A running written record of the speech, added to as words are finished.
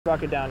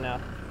Rock it down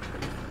now.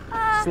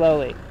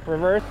 Slowly.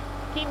 Reverse.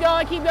 Keep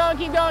going, keep going,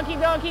 keep going, keep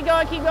going, keep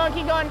going, keep going,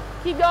 keep going,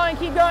 keep going,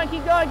 keep going,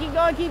 keep going, keep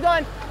going, keep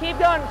going, keep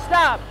going.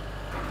 Stop.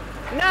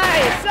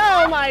 Nice.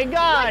 Oh my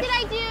gosh. What did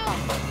I do?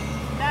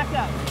 Back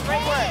up.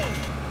 Great work.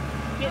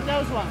 Get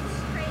those ones.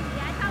 Crazy.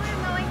 I thought we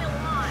were mowing the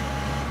lawn.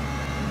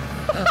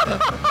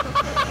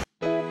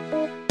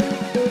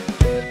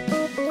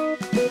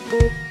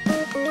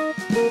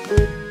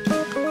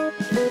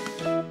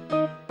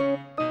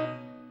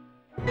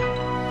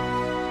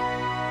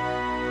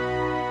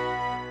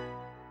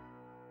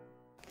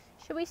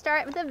 Should we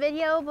start with a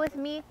video with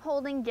me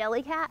holding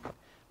Jellycat?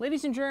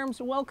 Ladies and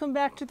germs, welcome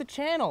back to the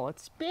channel.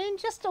 It's been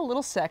just a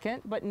little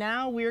second, but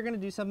now we're going to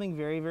do something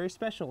very, very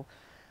special.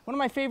 One of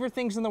my favorite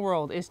things in the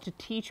world is to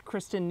teach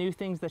Kristin new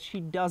things that she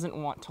doesn't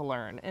want to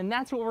learn. And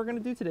that's what we're going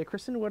to do today.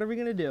 Kristin, what are we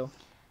going to do?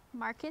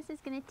 Marcus is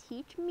going to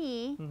teach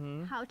me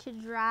how to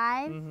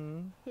drive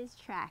his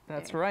tractor.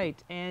 That's right.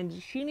 And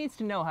she needs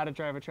to know how to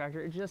drive a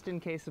tractor just in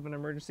case of an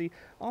emergency.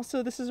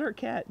 Also, this is her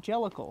cat,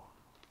 Jellicle.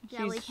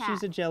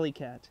 She's a jelly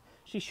cat.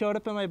 She showed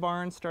up in my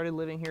barn, started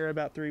living here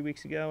about 3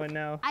 weeks ago, and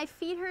now... I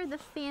feed her the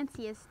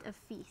fanciest of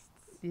feasts,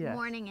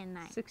 morning and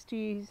night.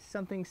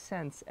 60-something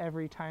cents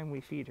every time we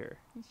feed her.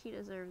 And she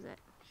deserves it.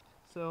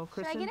 So,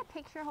 Kristin... Should I get a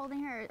picture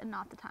holding her?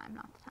 Not the time,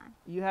 not the time.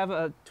 You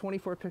have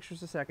 24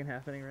 pictures a second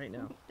happening right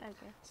now.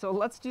 Okay. So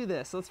let's do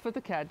this. Let's put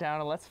the cat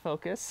down and let's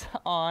focus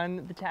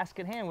on the task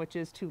at hand, which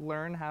is to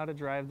learn how to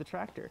drive the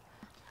tractor.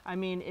 I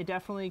mean, it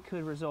definitely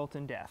could result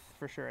in death,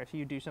 for sure, if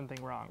you do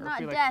something wrong.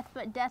 Not death,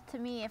 but death to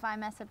me if I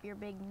mess up your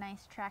big,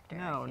 nice tractor.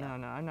 No,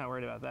 I'm not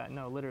worried about that.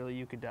 No, literally,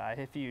 you could die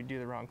if you do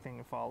the wrong thing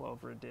and fall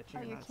over a ditch.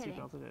 Oh, you're kidding.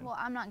 In. Well,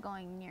 I'm not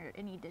going near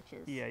any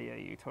ditches. Yeah,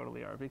 you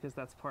totally are, because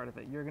that's part of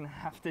it. You're going to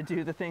have to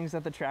do the things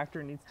that the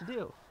tractor needs to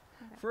do.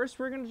 Okay. First,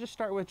 we're going to just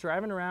start with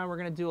driving around. We're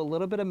going to do a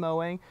little bit of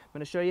mowing. I'm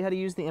going to show you how to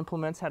use the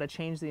implements, how to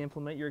change the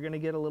implement. You're going to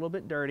get a little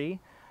bit dirty.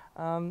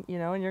 You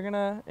know, and you're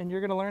gonna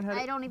learn how to...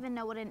 I don't even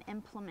know what an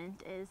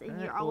implement is, and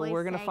you're well, always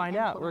we're gonna find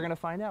out. implement. We're gonna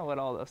find out what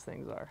all those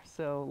things are.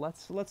 So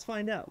let's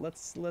find out.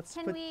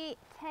 Can we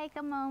take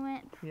a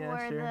moment for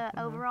the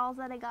overalls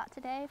that I got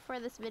today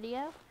for this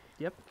video?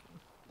 Yep,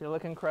 they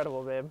look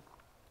incredible, babe.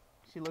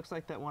 She looks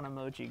like that one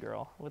emoji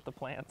girl with the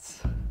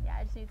plants. Yeah,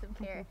 I just need some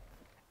care.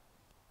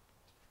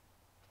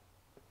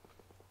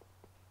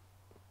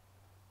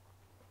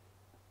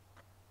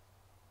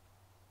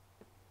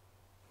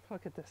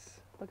 Look at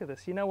this. Look at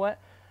this. You know what?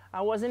 I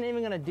wasn't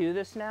even going to do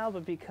this now,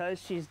 but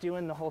because she's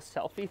doing the whole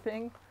selfie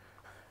thing,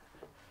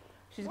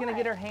 she's going to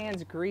get her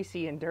hands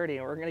greasy and dirty,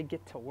 and we're going to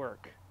get to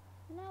work.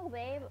 No,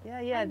 babe.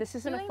 Yeah, this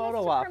isn't a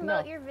photo op. No.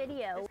 Promote your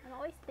video. I'm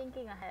always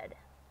thinking ahead.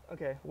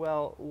 Okay,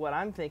 well, what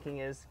I'm thinking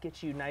is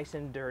get you nice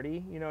and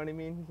dirty, you know what I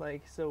mean?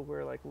 Like, so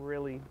we're like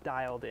really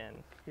dialed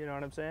in, you know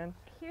what I'm saying?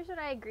 Here's what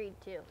I agreed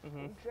to,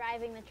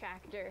 driving the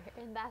tractor,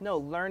 and that's... No,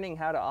 learning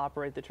how to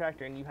operate the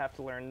tractor, and you have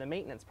to learn the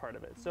maintenance part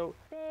of it. So,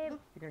 babe,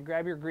 you're gonna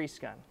grab your grease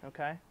gun,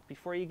 okay?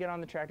 Before you get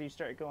on the tractor, you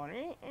start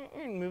going,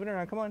 moving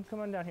around, come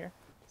on down here.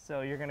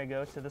 So you're gonna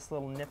go to this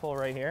little nipple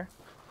right here,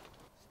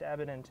 stab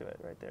it into it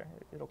right there.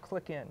 It'll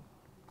click in.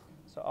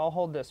 So I'll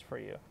hold this for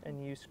you,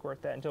 and you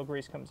squirt that until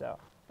grease comes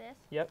out. This?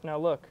 Yep, now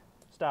look,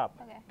 stop.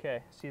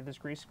 Okay, see this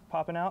grease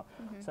popping out?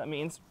 So that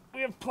means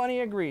we have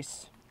plenty of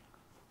grease.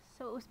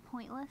 So it was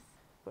pointless?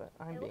 But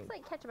it looks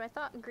like ketchup. I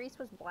thought grease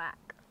was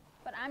black.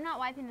 But I'm not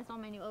wiping this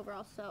on my new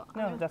overalls, so...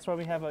 No, that's why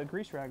we have a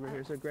grease rag right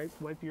here. So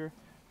wipe your...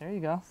 There you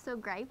go. So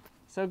gripe.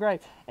 So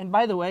gripe. And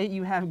by the way,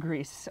 you have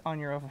grease on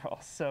your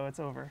overalls, so it's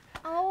over.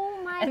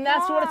 Oh my god. And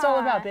that's what it's all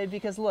about, babe,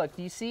 because look,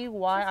 do you see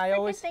why I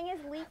always... This thing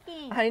is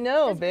leaking. I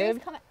know,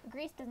 babe.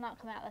 Grease does not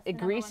come out. That's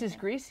grease is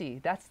greasy.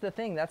 That's the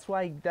thing. That's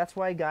why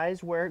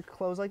guys wear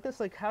clothes like this.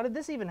 Like, how did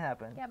this even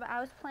happen? Yeah, but I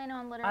was planning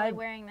on literally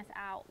wearing this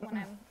out when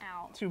I'm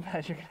out. Too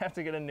bad. You're going to have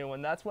to get a new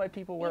one. That's why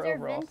people wear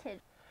overalls. These are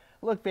vintage.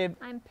 Look, babe.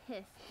 I'm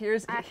pissed.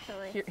 Here's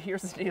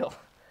the deal.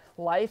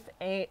 Life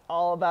ain't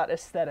all about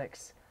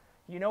aesthetics.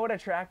 You know what a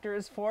tractor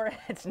is for?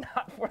 It's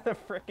not for the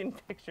frickin'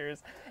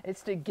 pictures.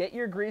 It's to get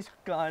your grease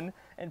gun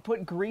and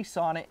put grease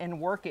on it and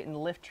work it and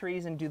lift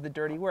trees and do the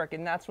dirty work.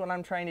 And that's what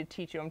I'm trying to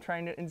teach you. I'm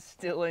trying to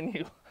instill in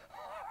you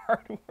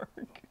hard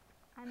work.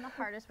 I'm the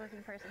hardest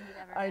working person he's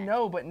ever met. I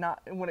know, but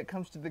not when it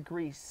comes to the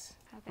grease.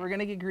 Okay. We're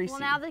gonna get greasy. Well,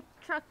 now the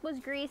truck was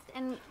greased,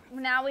 and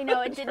now we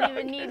know it didn't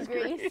even need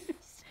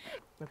grease.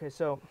 Okay,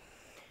 so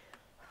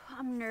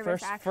I'm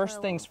nervous.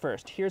 First things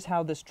first. Here's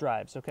how this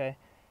drives. Okay,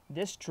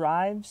 this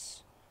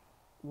drives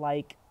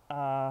like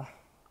a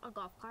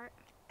golf cart.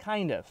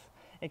 Kind of,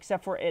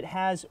 except for it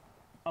has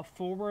a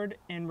forward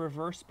and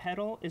reverse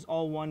pedal is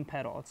all one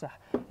pedal.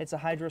 It's a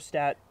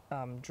hydrostat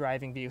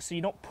driving vehicle. So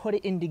you don't put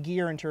it into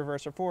gear into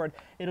reverse or forward.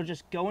 It'll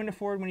just go into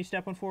forward when you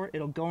step on forward.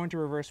 It'll go into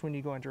reverse when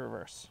you go into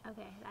reverse.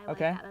 Okay, I like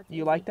that. That's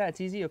you like that?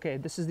 It's easy? Okay,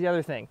 this is the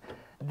other thing.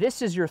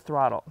 This is your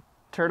throttle.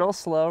 Turtle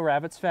slow,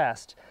 rabbit's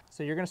fast.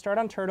 So you're gonna start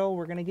on turtle.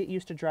 We're gonna get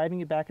used to driving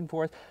it back and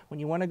forth. When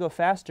you wanna go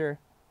faster,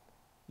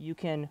 you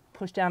can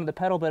push down to the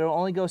pedal, but it'll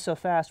only go so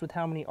fast with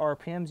how many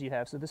RPMs you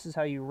have. So this is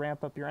how you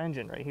ramp up your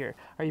engine right here.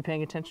 Are you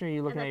paying attention, or are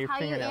you looking at your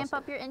fingernails? That's how you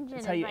amp up your engine.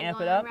 That's how you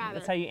amp it up?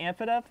 That's how you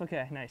amp it up?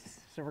 Okay,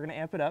 nice. So we're gonna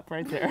amp it up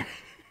right there.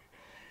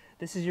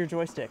 This is your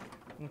joystick.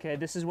 Okay,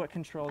 this is what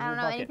controls your bucket.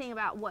 I don't know anything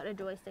about what a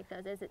joystick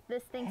does. Is it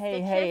this thing hey,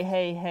 stick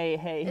hey,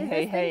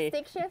 shift? Hey.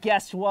 Stick shift?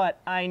 Guess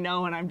what? I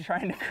know, and I'm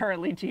trying to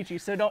currently teach you,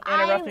 so don't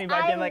interrupt me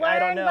by being like, I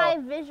don't know. I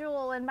learned by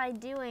visual and by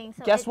doing,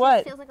 so Guess it what?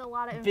 Just feels like a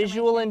lot of information.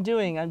 Visual and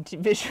doing. I'm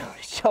visually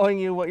showing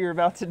you what you're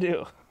about to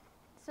do.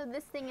 So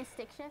this thing is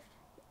stick shift?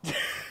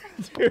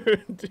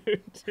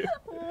 Dude.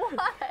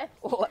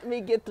 What? Let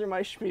me get through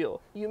my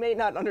spiel. You may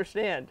not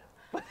understand.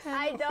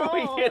 I don't.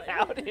 When we get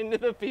out into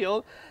the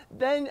field,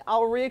 then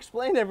I'll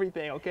re-explain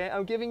everything, okay?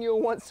 I'm giving you a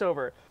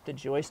once-over. The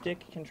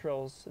joystick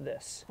controls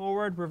this.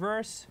 Forward,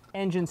 reverse,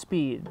 engine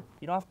speed.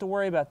 You don't have to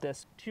worry about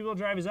this. Two-wheel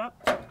drive is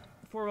up,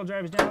 four-wheel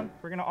drive is down.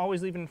 We're gonna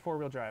always leave it in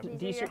four-wheel drive.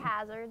 These are your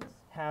hazards.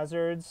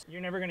 Hazards.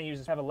 You're never gonna use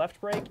this. Have a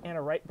left brake and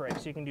a right brake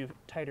so you can do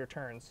tighter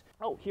turns.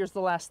 Oh, here's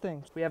the last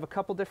thing. We have a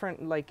couple different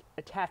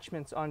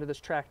attachments onto this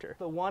tractor.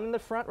 The one in the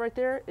front right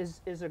there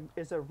is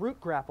a root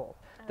grapple.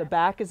 Okay. The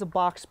back is a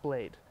box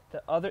blade.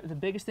 The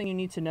biggest thing you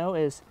need to know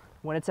is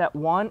when it's at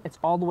 1, it's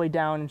all the way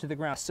down into the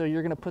ground. So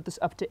you're gonna put this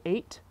up to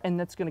 8, and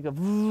that's gonna go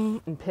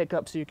and pick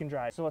up so you can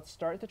drive. So let's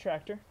start the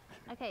tractor.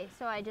 Okay,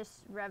 so I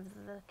just rev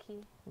the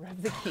key.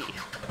 Rev the key.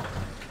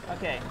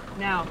 Okay,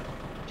 now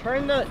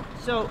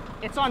so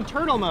it's on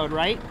turtle mode,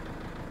 right?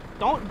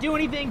 Don't do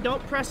anything,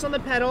 don't press on the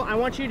pedal. I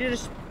want you to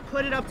just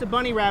put it up to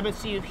bunny rabbit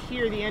so you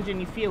hear the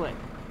engine, you feel it.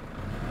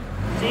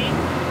 See?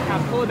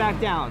 Now pull it back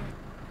down.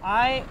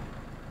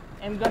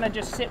 I'm gonna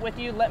just sit with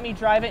you, let me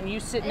drive it, and you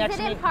sit next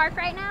to me. Is it in park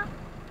right now?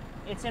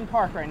 It's in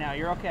park right now,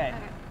 you're okay.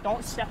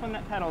 Don't step on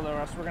that pedal though,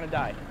 or else we're gonna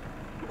die.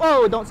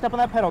 Whoa, don't step on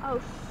that pedal.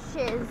 Oh,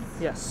 shiz.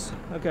 Yes,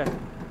 okay,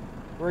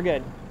 we're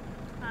good.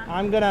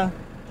 I'm gonna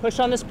push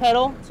on this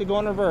pedal to go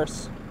in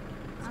reverse.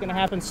 It's gonna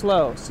happen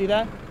slow, see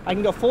that? I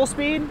can go full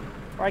speed,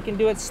 or I can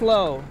do it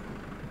slow.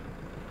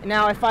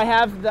 Now, if I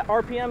have the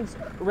RPMs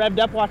revved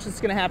up, watch what's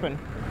gonna happen.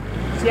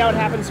 See how it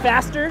happens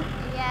faster?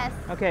 Yes.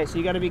 Okay, so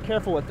you gotta be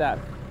careful with that.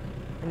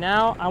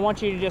 Now, I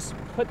want you to just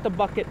put the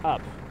bucket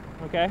up,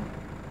 okay?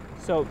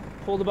 So,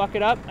 pull the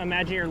bucket up.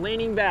 Imagine you're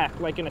leaning back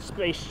like in a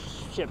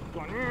spaceship,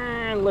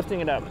 going, lifting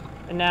it up.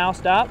 And now,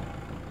 stop.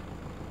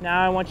 Now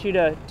I want you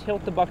to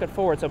tilt the bucket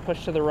forward, so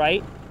push to the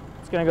right.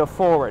 It's gonna go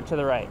forward to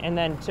the right. And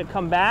then to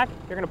come back,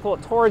 you're gonna pull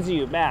it towards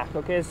you, back,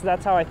 okay? So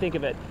that's how I think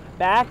of it.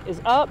 Back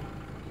is up,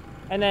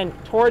 and then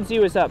towards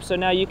you is up. So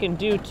now you can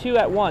do 2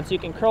 at once. You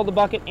can curl the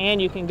bucket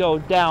and you can go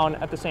down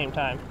at the same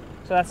time.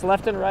 So that's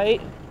left and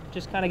right.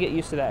 Just kind of get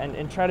used to that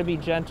and try to be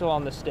gentle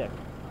on the stick.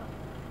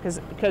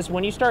 Because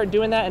when you start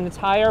doing that and it's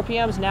high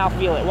RPMs, now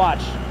feel it.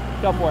 Watch.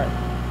 Go for it.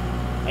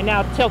 And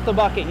now tilt the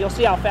bucket. You'll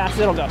see how fast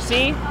it'll go.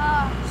 See?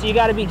 So you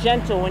got to be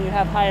gentle when you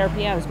have high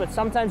RPMs, but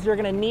sometimes you're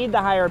going to need the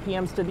high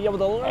RPMs to be able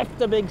to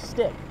lift a big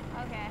stick.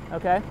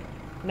 Okay?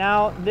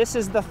 Now, this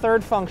is the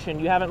third function.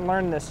 You haven't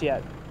learned this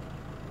yet.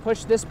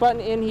 Push this button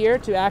in here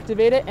to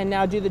activate it, and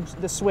now do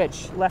the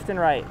switch, left and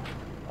right.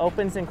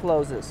 Opens and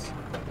closes.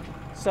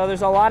 So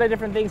there's a lot of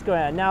different things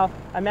going on. Now,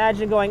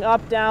 imagine going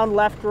up, down,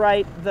 left,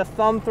 right, the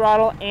thumb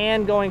throttle,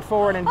 and going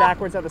forward and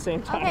backwards at the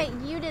same time. Okay,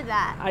 you did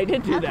that. I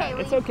did do that.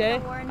 It's okay.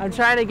 I'm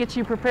trying to get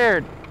you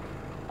prepared.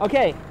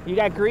 Okay, you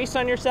got grease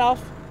on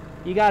yourself.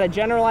 You got a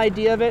general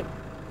idea of it.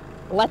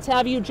 Let's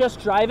have you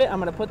just drive it. I'm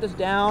gonna put this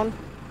down,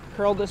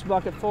 curl this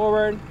bucket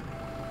forward,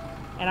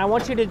 and I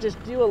want you to just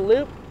do a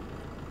loop,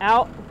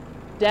 out,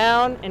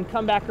 down, and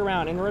come back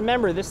around. And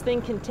remember, this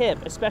thing can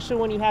tip, especially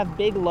when you have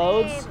big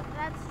loads. Babe,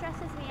 that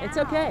stresses me out. It's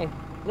okay.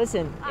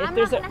 Listen, I'm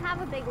not gonna have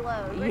a big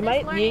load.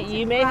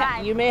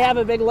 You may have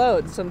a big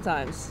load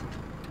sometimes.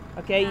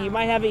 Okay, No. You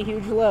might have a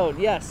huge load.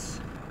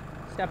 Yes.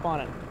 Step on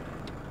it.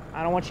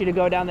 I don't want you to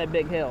go down that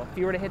big hill. If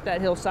you were to hit that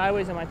hill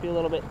sideways, it might be a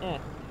little bit eh.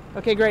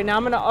 Okay, great. Now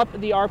I'm gonna up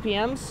the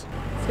RPMs.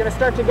 It's gonna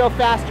start to go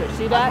faster.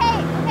 See that?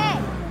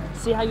 Okay.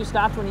 See how you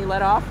stopped when you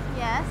let off?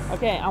 Yes.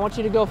 Okay, I want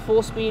you to go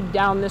full speed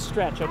down this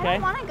stretch, okay? I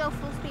don't want to go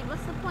full speed.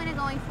 What's the point of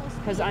going full speed?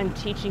 Because I'm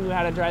teaching you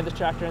how to drive the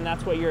tractor, and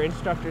that's what your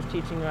instructor's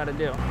teaching you how to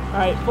do. All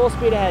right, full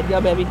speed ahead.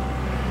 Go, baby.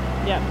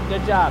 Yeah,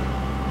 good job.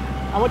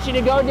 I want you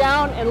to go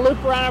down and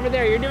loop around over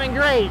there. You're doing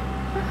great.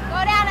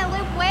 Go down and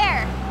loop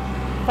where?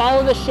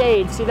 Follow the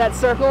shade. See that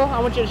circle? I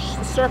want you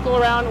to circle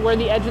around where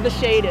the edge of the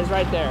shade is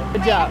right there.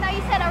 Good job. I thought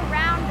you said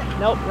around.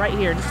 Nope, right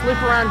here. Just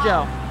loop around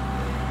Joe.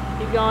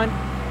 Keep going.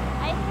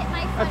 I hit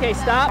my foot. Okay,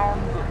 stop.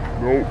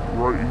 Nope,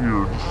 right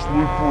here. Just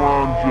loop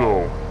around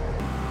Joe.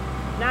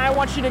 Now I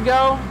want you to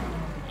go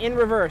in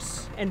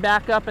reverse and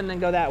back up and then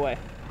go that way.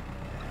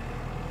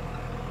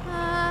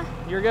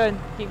 You're good.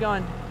 Keep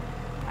going.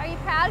 Are you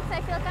proud? Because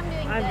I feel like I'm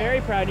doing good. I'm very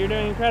proud. You're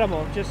doing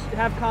incredible. Just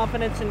have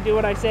confidence and do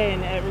what I say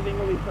and everything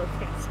will be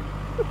perfect.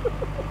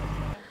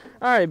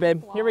 All right,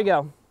 babe. Here we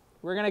go.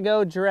 We're gonna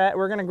go.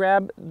 We're gonna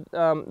grab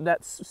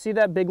see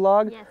that big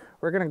log? Yes.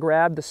 We're gonna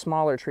grab the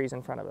smaller trees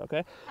in front of it.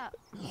 Okay.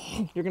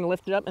 Oh. You're gonna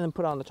lift it up and then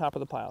put it on the top of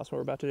the pile. That's what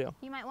we're about to do.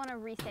 You might want to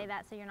re-say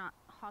that so you're not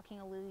talking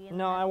a loogie in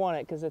No, there. I want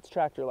it because it's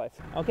tractor life.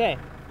 Okay,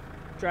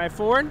 drive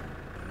forward,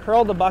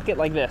 curl the bucket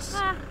like this.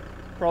 Ah.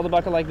 Curl the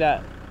bucket like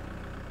that.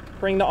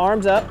 Bring the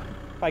arms up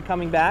by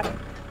coming back.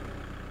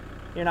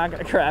 You're not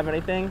gonna grab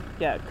anything.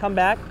 Yeah, come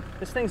back.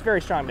 This thing's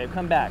very strong, babe.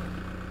 Come back.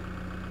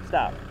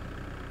 Stop.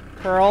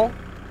 Curl.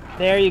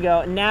 There you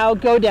go. Now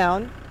go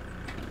down.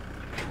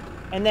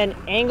 And then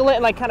angle it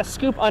and like kind of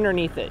scoop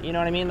underneath it. You know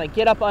what I mean? Like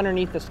get up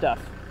underneath the stuff.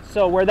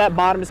 So where that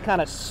bottom is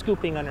kind of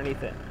scooping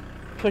underneath it.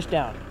 Push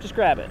down. Just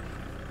grab it.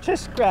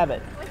 Just grab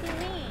it. What do you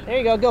mean? There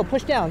you go. Go.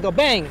 Push down. Go.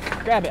 Bang.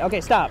 Grab it.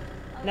 Okay, stop.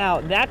 Okay.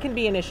 Now that can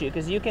be an issue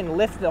because you can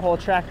lift the whole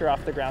tractor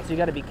off the ground. So you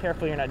got to be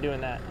careful you're not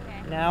doing that.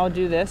 Okay. Now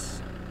do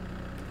this.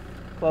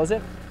 Close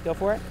it. Go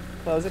for it.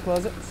 Close it.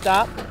 Close it.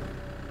 Stop.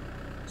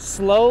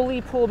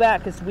 Slowly pull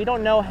back because we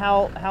don't know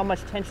how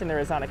much tension there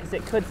is on it because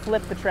it could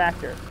flip the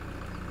tractor. Is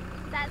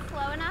that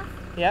slow enough?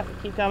 Yep,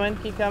 keep coming,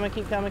 keep coming,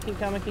 keep coming, keep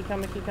coming, keep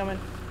coming, keep coming,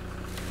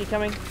 keep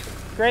coming.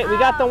 Great, we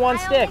got the one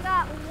stick.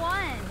 I only got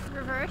one.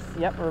 Reverse?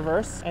 Yep,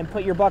 reverse. And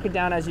put your bucket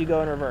down as you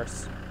go in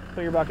reverse.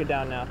 Put your bucket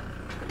down now.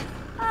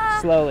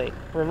 Slowly.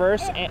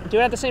 Reverse, and do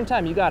it at the same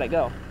time. You got it,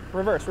 go.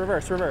 Reverse,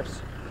 reverse,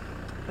 reverse.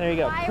 There you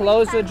go.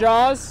 Close the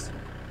jaws.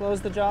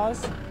 Close the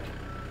jaws.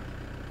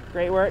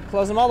 Great work.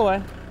 Close them all the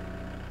way.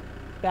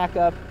 Back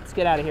up. Let's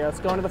get out of here. Let's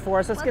go into the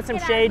forest. Let's get some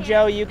shade,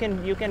 Joe. You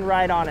can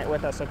ride on it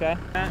with us, okay?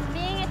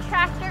 Being a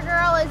tractor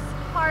girl is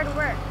hard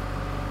work.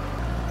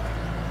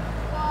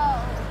 Whoa.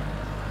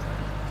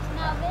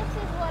 Now this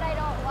is what I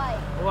don't like.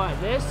 What,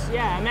 this?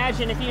 Yeah,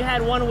 imagine if you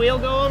had one wheel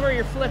go over,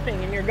 you're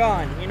flipping and you're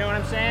gone. You know what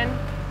I'm saying?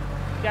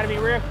 You gotta be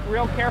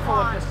real careful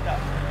with this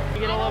stuff. You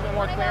get a little bit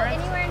more clearance.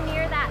 Go anywhere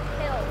near that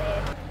hill,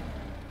 babe.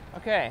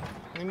 Okay,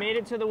 we made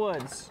it to the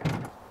woods.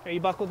 Are you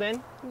buckled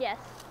in? Yes.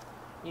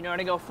 You know how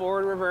to go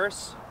forward,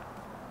 reverse.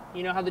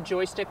 You know how the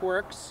joystick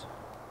works.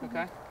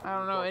 Okay. I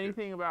don't know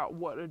anything about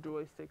what a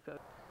joystick does.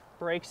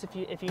 Brakes if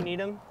you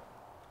need them.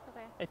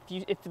 Okay.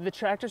 If the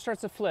tractor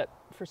starts to flip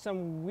for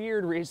some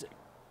weird reason,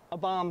 a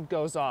bomb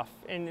goes off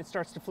and it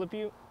starts to flip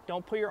you.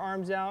 Don't put your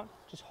arms out.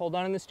 Just hold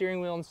on to the steering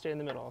wheel and stay in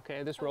the middle.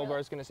 Okay. This roll bar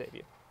is gonna save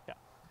you. Yeah.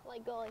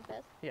 Like go like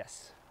this.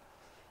 Yes.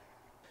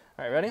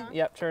 All right. Ready?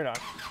 Yep. Turn it on.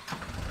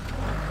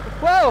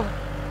 Whoa.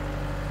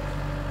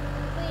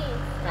 Please.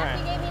 After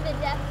you gave me the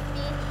death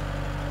speech.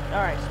 All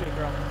right, sweet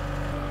girl.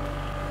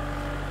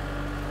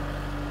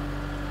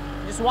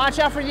 Just watch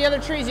out for the other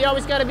trees. You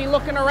always got to be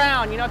looking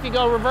around. You know, if you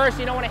go reverse,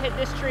 you don't want to hit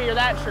this tree or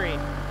that tree.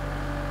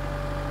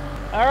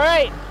 All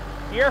right,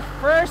 your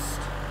first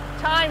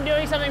time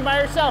doing something by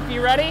yourself.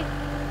 You ready?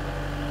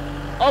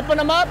 Open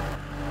them up,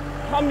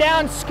 come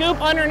down, scoop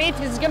underneath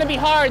because it's going to be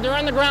hard. They're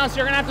on the ground, so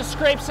you're going to have to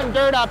scrape some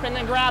dirt up and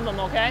then grab them,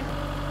 okay?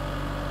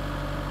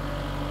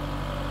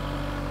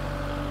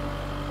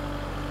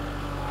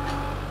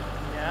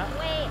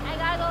 Wait, I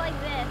gotta go like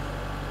this.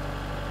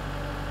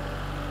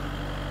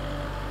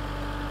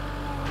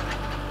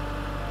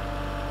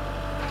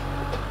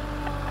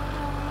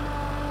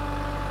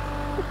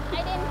 I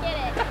didn't get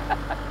it.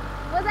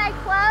 Was I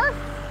close?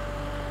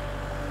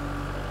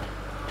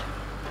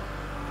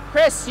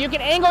 Chris, you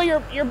can angle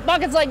your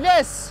buckets like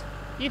this.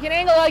 You can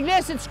angle like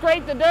this and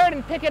scrape the dirt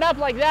and pick it up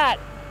like that.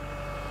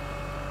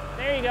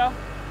 There you go.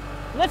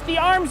 Lift the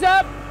arms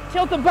up,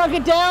 tilt the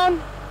bucket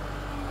down,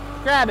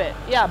 grab it.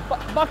 Yeah,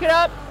 bucket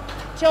up,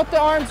 tilt the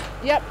arms.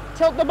 Yep,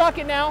 tilt the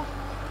bucket now.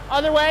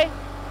 Other way.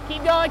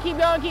 Keep going, keep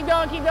going, keep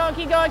going, keep going,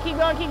 keep going, keep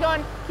going, keep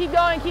going, keep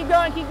going, keep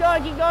going, keep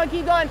going, keep going,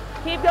 keep going,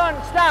 keep going.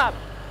 Stop.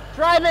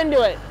 Drive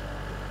into it.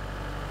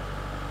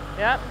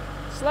 Yep,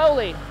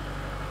 slowly.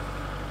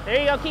 There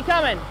you go, keep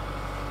coming.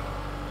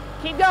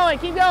 Keep going,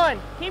 keep going,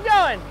 keep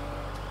going.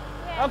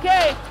 Yeah.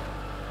 Okay,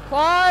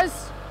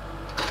 claws.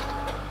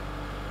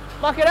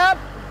 Bucket up.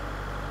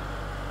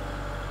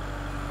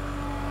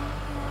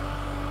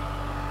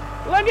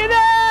 Look at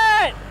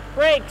that!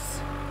 Brakes.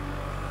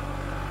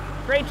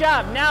 Great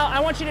job. Now I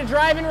want you to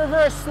drive in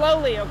reverse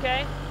slowly,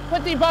 okay?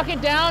 Put the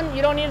bucket down.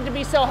 You don't need it to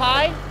be so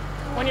high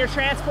when you're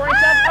transporting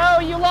stuff. Oh,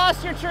 you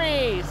lost your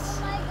trees. Oh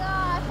my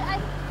gosh.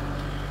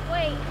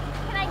 Wait,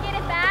 can I get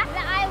it back?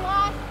 I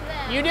lost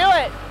them. You do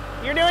it.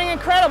 You're doing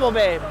incredible,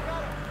 babe.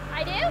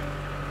 I do?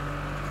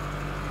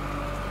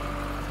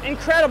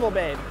 Incredible,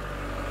 babe.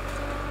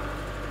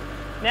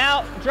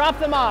 Now, drop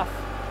them off.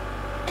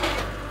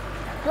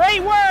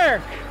 Great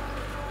work.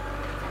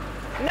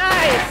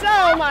 Nice.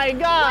 Oh my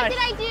gosh. What did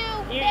I do?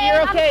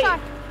 You're okay. I'm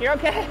You're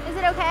okay. Is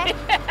it okay?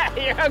 Yeah,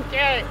 you're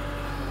okay.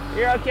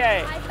 You're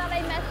okay. I thought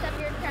I messed up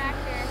your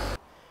tractor.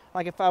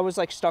 Like if I was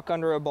like stuck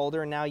under a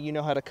boulder and now you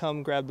know how to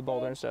come grab the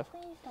boulder and stuff.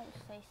 Please don't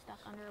say stuck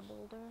under a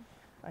boulder.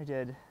 I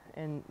did.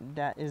 And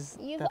that's the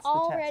test. You've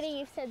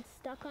said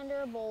stuck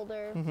under a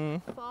boulder,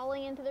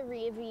 falling into the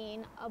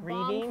ravine, a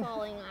bomb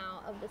falling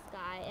out of the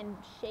sky and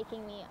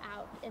shaking me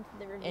out into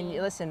the ravine.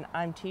 And listen,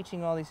 I'm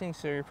teaching all these things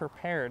so you're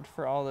prepared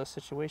for all those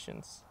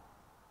situations.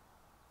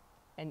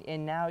 And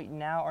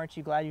now aren't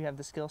you glad you have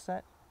the skill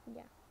set?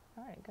 Yeah.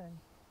 All right, good.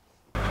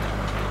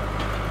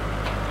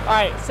 All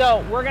right,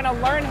 so we're gonna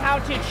learn how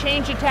to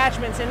change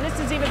attachments, and this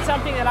is even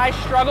something that I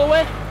struggle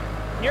with.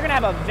 You're gonna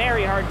have a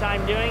very hard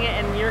time doing it,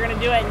 and you're gonna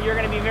do it, and you're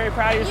gonna be very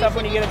proud of yourself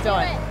when you get it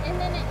done.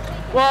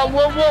 Well,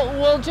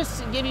 we'll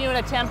just give you an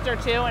attempt or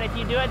two, and if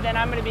you do it, then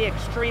I'm gonna be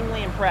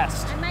extremely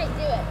impressed. I might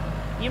do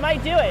it. You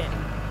might do it.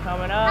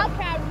 Coming up. How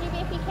proud would you be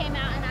if you came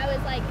out and I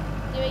was like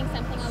doing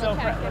something on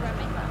the tractor by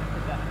myself?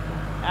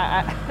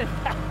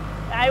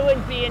 I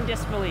would be in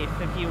disbelief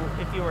if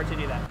you were to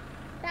do that.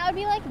 That would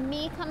be like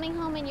me coming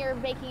home and you're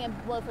baking a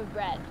loaf of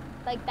bread.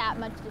 Like that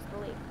much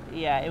disbelief.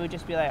 Yeah, it would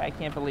just be like, I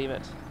can't believe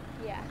it.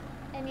 Yeah,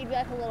 and you'd be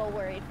like a little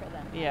worried for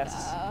them. Yes.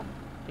 Like,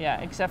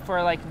 yeah, except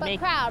for like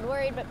proud,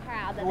 worried but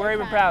proud. Worried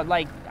but proud.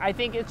 Like, I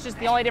think it's just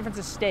the only difference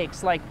is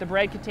stakes. Like, the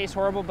bread could taste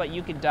horrible, but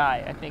you could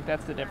die. I think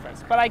that's the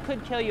difference. But I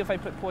could kill you if I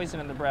put poison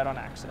in the bread on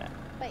accident.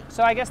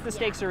 So I guess the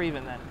stakes are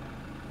even then.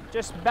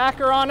 Just back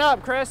her on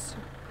up, Chris.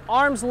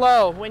 Arms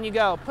low when you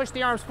go. Push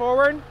the arms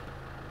forward.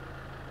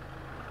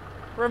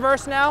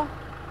 Reverse now.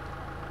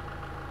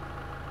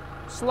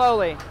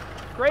 Slowly.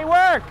 Great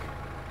work.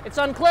 It's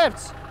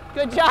unclipped.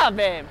 Good job,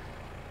 babe.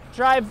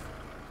 Drive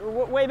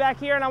way back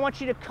here, and I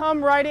want you to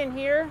come right in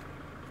here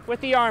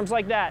with the arms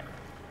like that.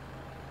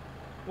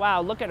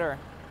 Wow, look at her.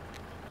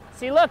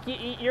 See, look,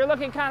 you're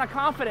looking kind of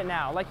confident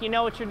now, like you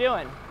know what you're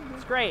doing.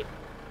 It's great.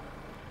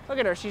 Look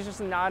at her, she's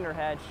just nodding her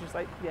head. She's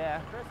like,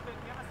 yeah. Kristin,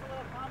 give us a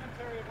little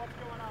commentary of what's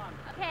going on.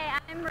 Okay,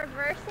 I'm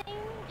reversing,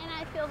 and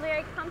I feel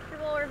very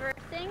comfortable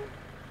reversing.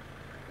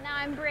 Now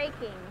I'm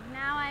braking.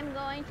 Now I'm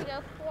going to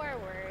go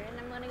forward, and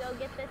I'm going to go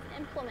get this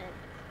implement.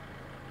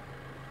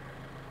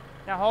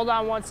 Now hold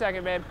on 1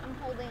 second, babe. I'm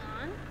holding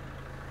on.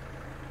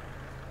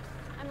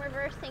 I'm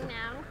reversing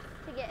now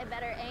to get a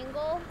better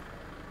angle.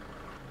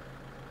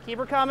 Keep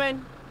her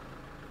coming.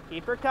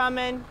 Keep her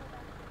coming.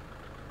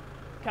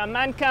 Come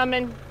on,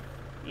 coming.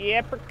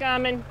 Yep, her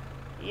coming.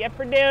 Yep,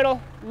 her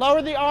doodle.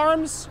 Lower the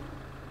arms.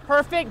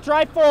 Perfect.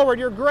 Drive forward.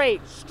 You're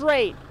great.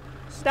 Straight.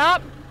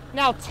 Stop.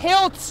 Now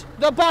tilt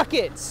the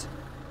buckets.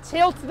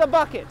 Tilt the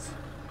buckets.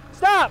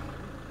 Stop.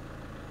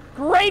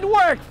 Great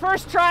work.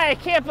 First try. I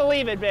can't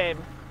believe it, babe.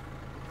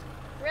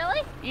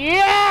 Really?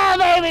 Yeah,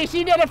 baby.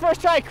 She did it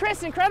first try.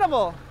 Chris,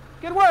 incredible.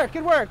 Good work.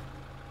 Good work.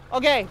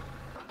 Okay.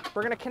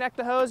 We're going to connect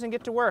the hose and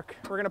get to work.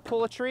 We're going to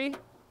pull a tree,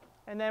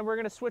 and then we're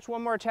going to switch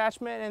one more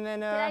attachment, and then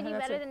did I do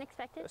better than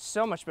expected?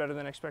 So much better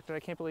than expected. I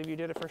can't believe you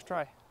did it first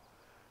try.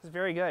 It's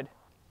very good.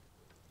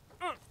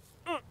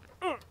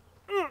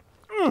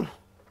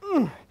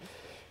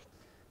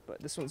 But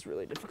this one's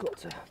really difficult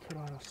to put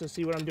on. So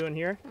see what I'm doing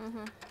here?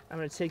 Mm-hmm. I'm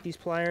going to take these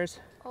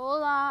pliers.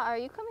 Hola, are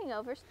you coming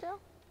over still?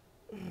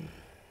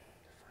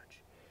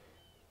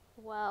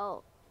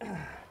 Well, I'm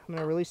going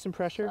to release some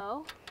pressure.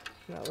 So?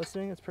 You're not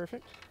listening. That's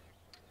perfect.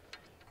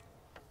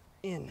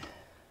 In,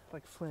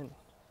 like Flynn.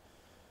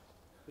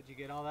 Did you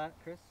get all that,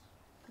 Chris?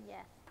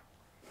 Yes.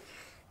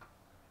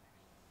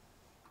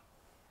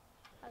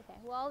 Okay,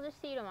 well, I'll just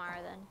see you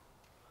tomorrow then.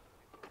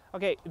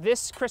 Okay,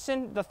 this,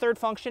 Kristin, the third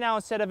function now,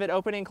 instead of it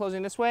opening and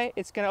closing this way,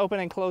 it's going to open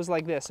and close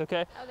like this,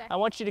 okay? Okay. I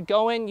want you to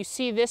go in. You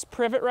see this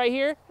privet right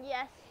here?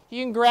 Yes.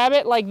 You can grab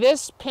it like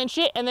this, pinch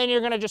it, and then you're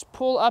going to just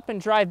pull up and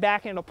drive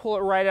back, and it'll pull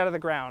it right out of the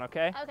ground,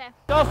 okay? Okay.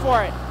 Go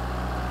for it.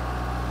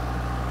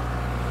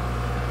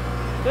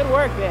 Good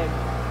work, babe.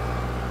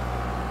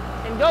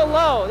 And go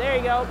low. There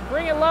you go.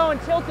 Bring it low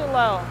and tilt it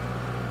low.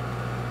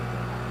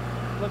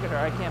 Look at her.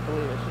 I can't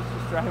believe it. She's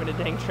just driving a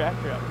dang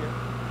tractor up here.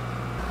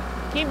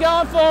 Keep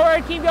going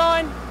forward. Keep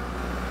going.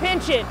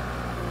 Pinch it.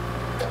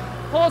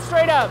 Pull it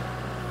straight up.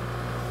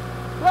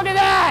 Look at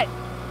that.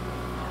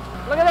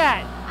 Look at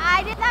that.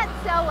 I did that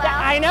so well.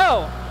 I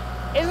know.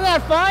 Isn't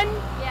that fun?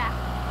 Yeah.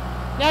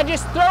 Now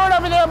just throw it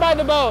over there by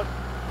the boat.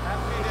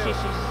 She's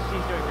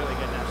doing really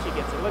good now. She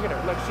gets it. Look at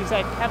her. Look, she's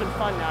like having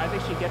fun now. I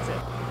think she gets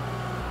it.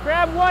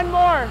 Grab one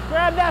more.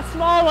 Grab that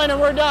small one and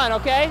we're done,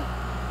 okay?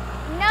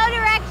 No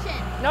direction.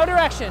 No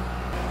direction.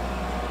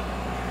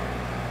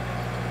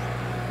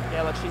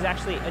 Yeah, look, she's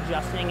actually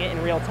adjusting it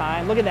in real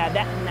time. Look at that.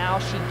 Now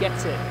she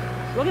gets it.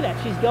 Look at that.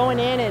 She's going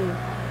in and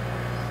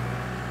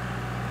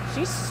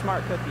she's a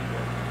smart cookie, dude.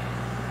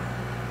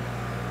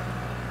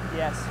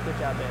 Yes, good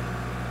job, babe.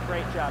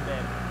 Great job,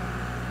 babe.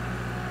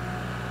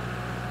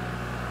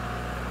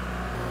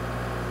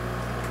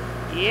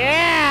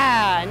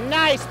 Yeah,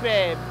 nice,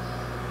 babe.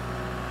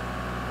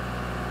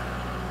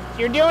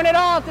 You're doing it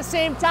all at the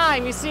same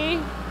time, you see?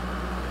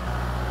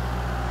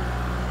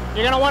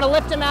 You're gonna want to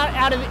lift him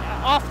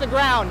off the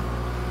ground.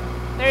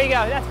 There you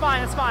go, that's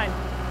fine, that's fine.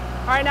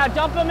 All right, now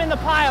dump him in the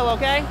pile,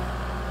 okay?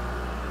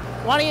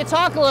 Why don't you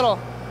talk a little?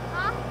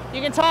 Huh?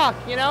 You can talk,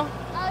 you know?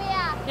 Oh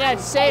yeah. Yeah,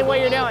 say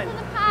what you're doing. To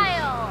the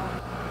pile.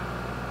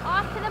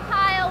 Off to the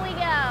pile we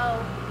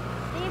go.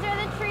 These are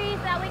the trees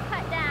that we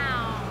cut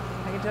down.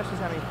 I can tell she's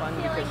having fun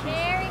because she's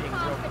very being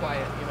confident. real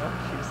quiet, you know?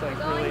 She's like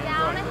We're going really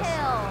down a enjoying this.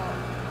 hill.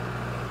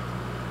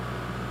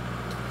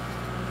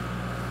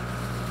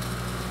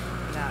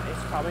 Now,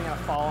 it's probably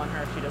gonna fall on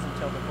her if she doesn't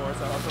tilt it forward,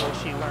 so hopefully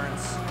she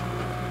learns.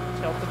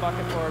 Tilt the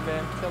bucket forward,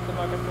 babe. Tilt the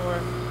bucket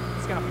forward.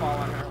 It's gonna fall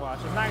on her, watch.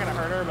 It's not gonna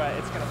hurt her, but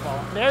it's gonna fall.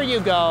 There you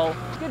go.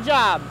 Good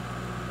job.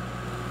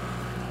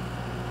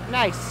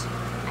 Nice.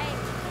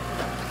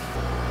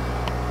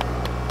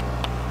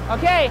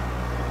 Okay,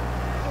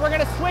 we're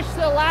gonna switch to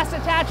the last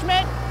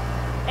attachment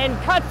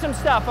and cut some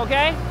stuff,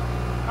 okay?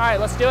 All right,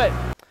 let's do it.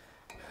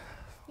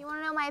 You want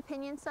to know my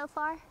opinion so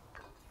far?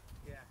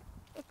 Yeah.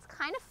 It's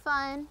kind of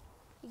fun.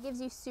 It gives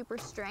you super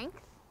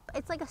strength.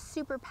 It's like a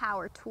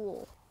superpower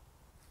tool.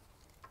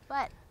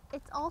 But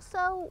it's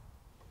also,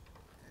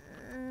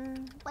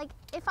 like,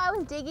 if I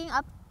was digging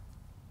up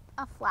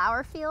a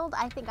flower field,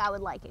 I think I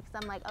would like it,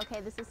 because I'm like,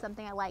 okay, this is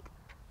something I like.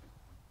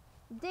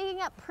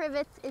 Digging up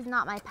privets is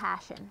not my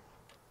passion.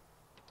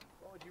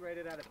 What would you rate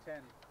it out of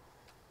 10?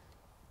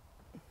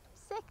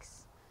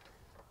 6.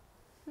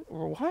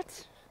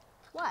 What?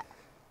 What?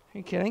 Are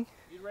you kidding?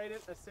 You'd rate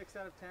it a 6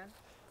 out of 10?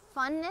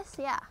 Funness?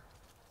 Yeah.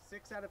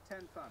 6 out of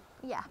 10 fun.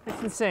 Yeah.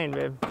 It's insane,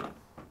 babe.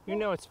 You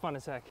know it's fun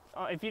as heck.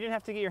 If you didn't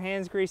have to get your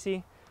hands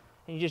greasy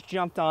and you just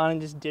jumped on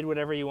and just did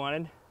whatever you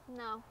wanted,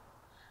 No.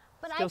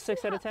 But still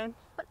 6 out of 10?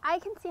 But I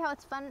can see how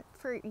it's fun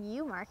for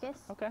you, Marcus.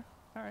 Okay,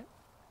 all right.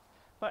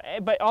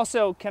 But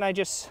also, can I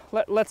just,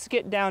 let's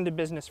get down to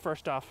business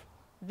first off.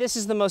 This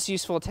is the most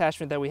useful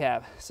attachment that we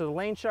have. So the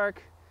lane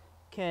shark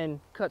can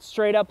cut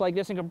straight up like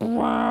this and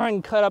go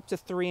and cut up to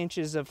 3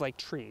 inches of like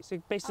trees.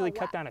 It basically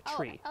cut down a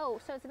tree. Oh,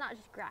 so it's not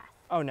just grass.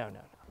 Oh, no.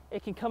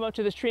 It can come up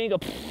to this tree and go,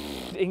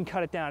 it can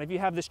cut it down. If you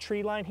have this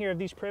tree line here of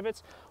these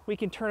privets, we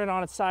can turn it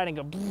on its side and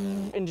go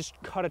and just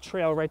cut a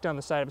trail right down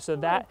the side of it. So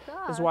that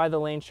is why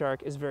the lane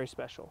shark is very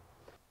special.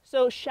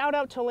 So shout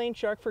out to Lane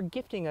Shark for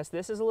gifting us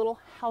this as a little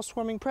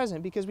housewarming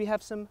present, because we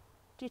have some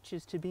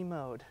ditches to be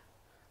mowed.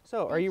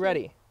 So are you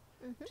ready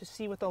to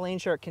see what the Lane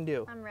Shark can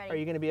do? I'm ready. Are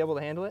you going to be able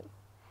to handle it?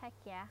 Heck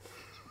yeah.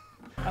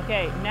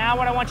 Okay, now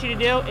what I want you to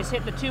do is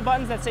hit the 2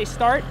 buttons that say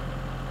start.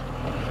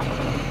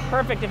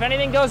 Perfect. If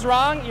anything goes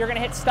wrong, you're going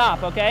to hit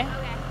stop, okay?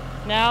 Okay.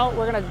 Now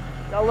we're going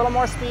to a little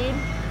more speed.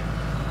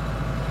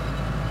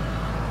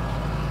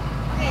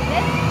 Okay,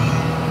 this.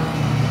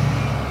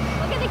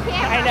 Look at the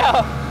camera. I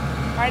know.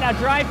 All right, now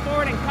drive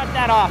forward and cut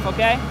that off,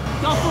 okay?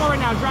 Go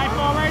forward now, drive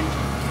forward.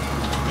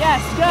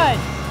 Yes, good.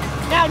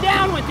 Now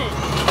down with it.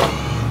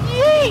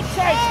 Yeet!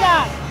 All right,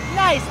 stop.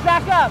 Nice,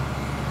 back up.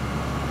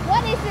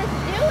 What is this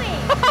doing?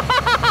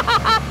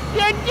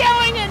 You're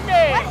doing it,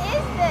 babe. What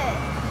is this?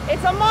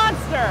 It's a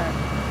monster.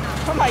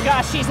 Oh my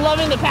gosh, she's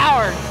loving the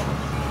power.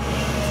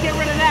 Let's get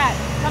rid of that.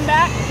 Come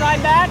back,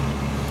 drive back.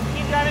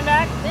 Keep driving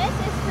back. This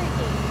is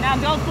freaky. Now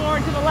go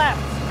forward to the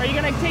left. Are you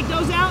gonna take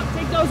those out?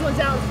 Take those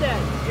ones out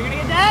instead. You're gonna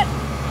get that?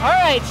 All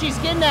right, she's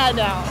getting that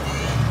now.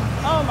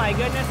 Oh my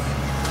goodness.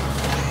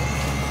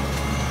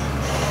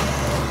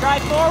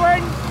 Drive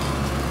forward.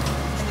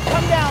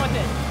 Come down with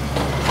it.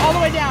 All the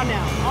way down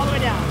now. All the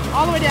way down.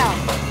 All the way down.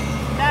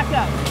 Back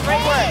up.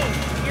 Great work.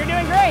 You're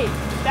doing great.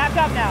 Back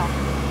up now.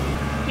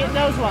 Get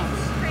those ones.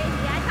 This is crazy.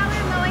 I thought we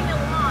were mowing the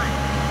lawn.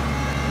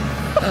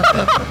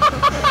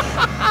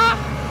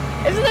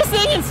 Isn't this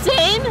thing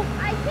insane?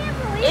 I can't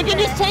believe It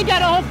can just take out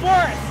a whole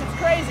forest. It's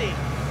crazy.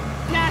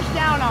 Smash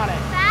down on it.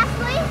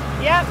 Fastly?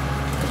 Yep.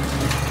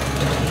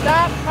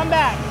 Stop, come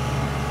back.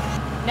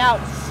 Now,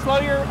 slow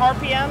your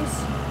RPMs.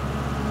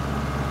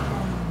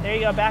 There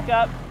you go, back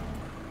up.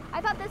 I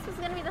thought this was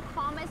going to be the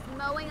calmest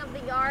mowing of the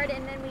yard,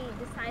 and then we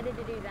decided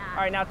to do that.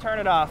 All right, now turn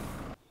it off.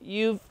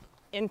 You've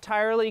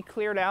entirely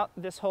cleared out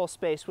this whole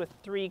space with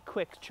 3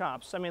 quick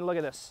chops. I mean, look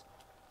at this.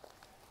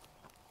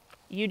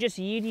 You just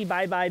yeety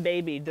bye-bye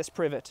babied this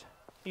privet.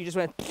 You just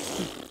went,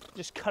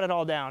 just cut it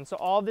all down. So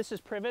all this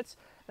is privets,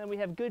 and we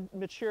have good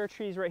mature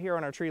trees right here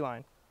on our tree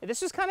line.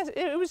 This was kind of,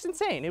 it was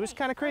insane. It was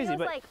kind of crazy,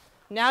 but like,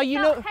 now you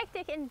felt know.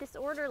 hectic and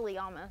disorderly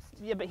almost.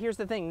 Yeah, but here's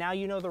the thing. Now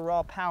you know the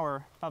raw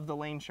power of the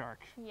lane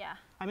shark. Yeah.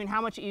 I mean,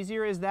 how much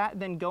easier is that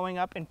than going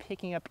up and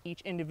picking up each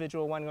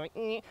individual one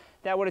going,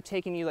 that would have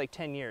taken you like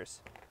 10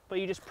 years. But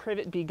you just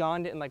privet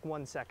begoned it in like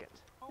 1 second.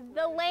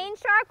 The lane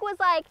shark was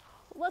like,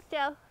 look,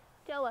 Joe,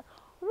 look.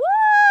 Woo!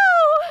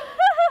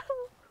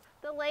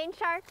 The lane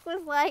shark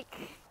was like,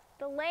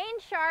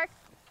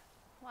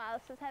 wow,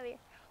 this is heavy,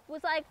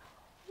 was like,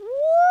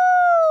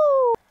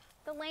 woo!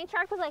 The lane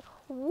shark was like,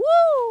 woo!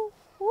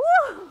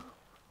 Woo!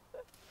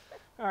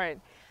 All right.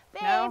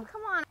 Babe, now,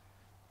 come on.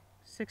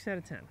 6 out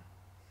of 10.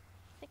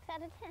 6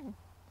 out of 10.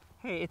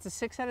 Hey, it's a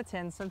 6 out of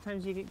 10.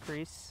 Sometimes you get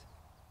grease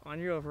on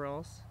your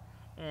overalls,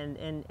 and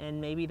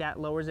maybe that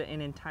lowers it an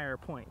entire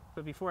point.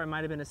 But before, it might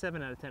have been a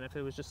 7 out of 10 if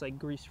it was just like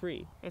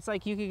grease-free. It's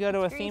like you could go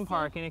to a theme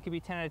park and it could be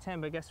 10 out of 10,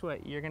 but guess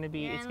what? It's going to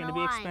be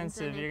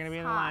expensive. You're going to be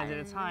in the lines,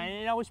 and it's high,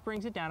 and it always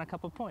brings it down a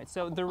couple points.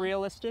 So the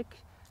realistic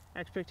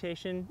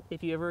expectation,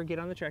 if you ever get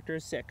on the tractor,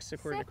 is 6,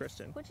 according to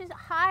Kristin. Which is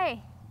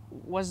high.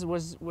 Was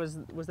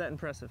that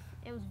impressive?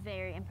 It was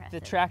very impressive.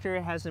 The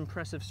tractor has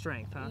impressive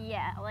strength, huh?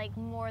 Yeah, like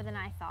more than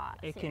I thought.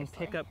 It can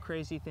pick up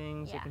crazy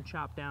things. Yeah. It can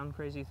chop down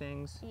crazy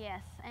things.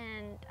 Yes,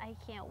 and I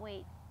can't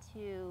wait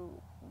to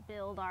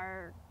build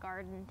our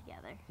garden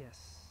together.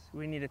 Yes,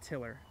 we need a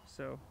tiller,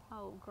 so.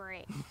 Oh,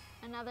 great.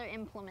 Another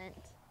implement.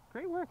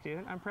 Great work,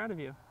 dude. I'm proud of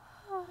you.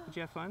 Did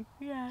you have fun?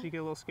 Yeah. Did you get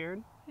a little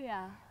scared?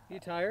 Yeah. You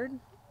tired?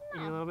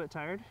 Are you a little bit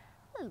tired?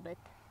 A little bit.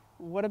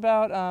 What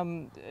about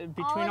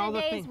between all in the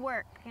a day's things?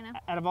 work, you know?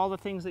 Out of all the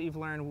things that you've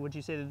learned, would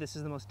you say that this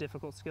is the most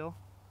difficult skill?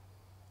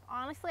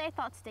 Honestly, I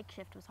thought stick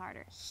shift was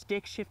harder.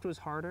 Stick shift was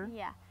harder?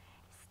 Yeah.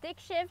 Stick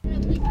shift. I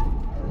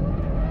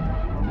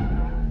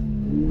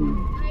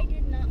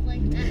did not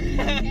like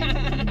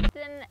that.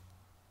 Then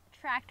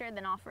tractor,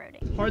 then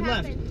off-roading. Hard What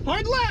left. happened?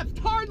 Hard left!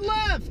 Hard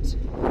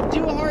left!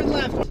 Do a hard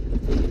left.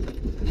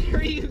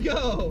 There you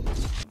go.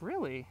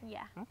 Really?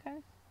 Yeah. Okay.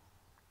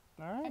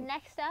 All right. And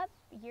next up,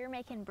 you're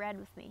making bread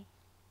with me.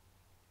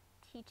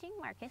 Teaching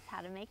Marcus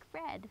how to make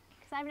bread.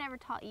 Because I've never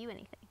taught you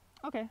anything.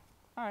 Okay.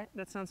 All right.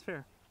 That sounds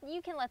fair.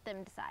 You can let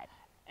them decide.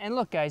 And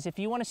look, guys, if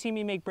you want to see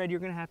me make bread, you're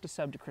going to have to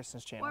sub to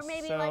Kristin's channel. Or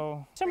maybe,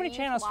 so for many you to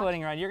channels watch-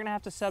 floating around. You're going to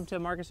have to sub to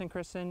Marcus and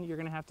Kristin. You're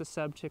going to have to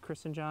sub to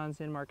Kristin Johns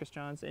and Marcus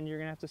Johns. And you're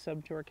going to have to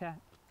sub to our cat,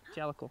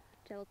 Jellicle.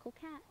 Jellicle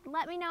cat.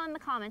 Let me know in the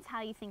comments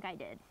how you think I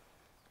did.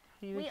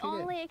 You We think you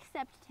did? only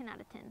accept 10 out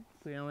of 10.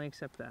 We only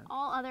accept that.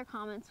 All other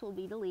comments will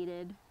be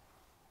deleted.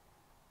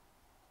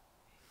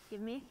 Give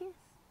me a kiss.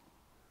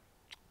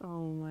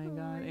 Oh my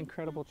God. my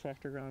Incredible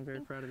tractor girl. I'm very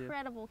proud of you.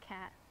 Incredible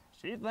cat.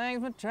 She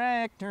thinks my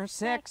tractor's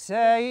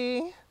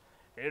sexy.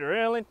 It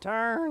really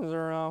turns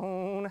her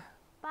on.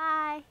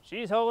 Bye.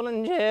 She's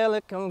holding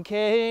Jellicle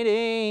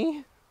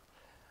Katie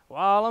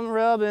while I'm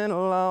rubbing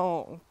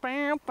along.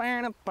 Bam,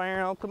 bam,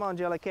 bam. Come on,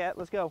 Jelly Cat,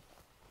 let's go.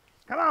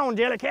 Come on,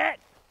 Jelly Cat.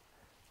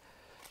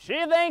 She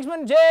thinks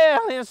my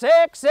jelly is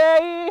sexy.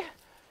 It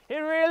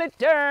really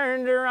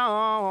turns her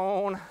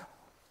on.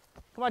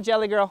 Come on,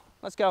 Jelly Girl,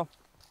 let's go.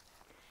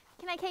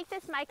 Can I take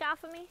this mic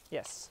off of me?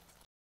 Yes.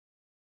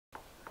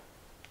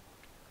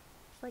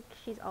 It's like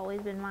she's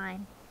always been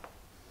mine.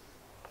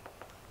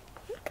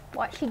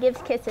 What? She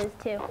gives kisses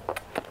too.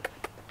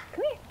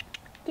 Come here.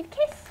 Give a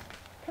kiss.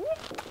 Come here.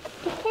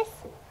 Give a kiss.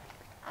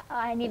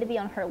 I need to be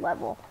on her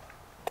level.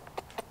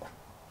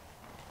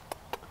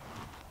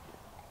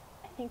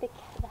 I think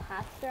the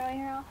hat's throwing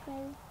her off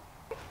maybe.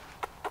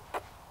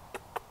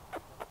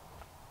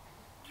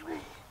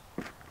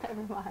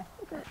 Never mind.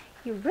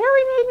 You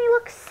really made me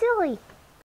look silly.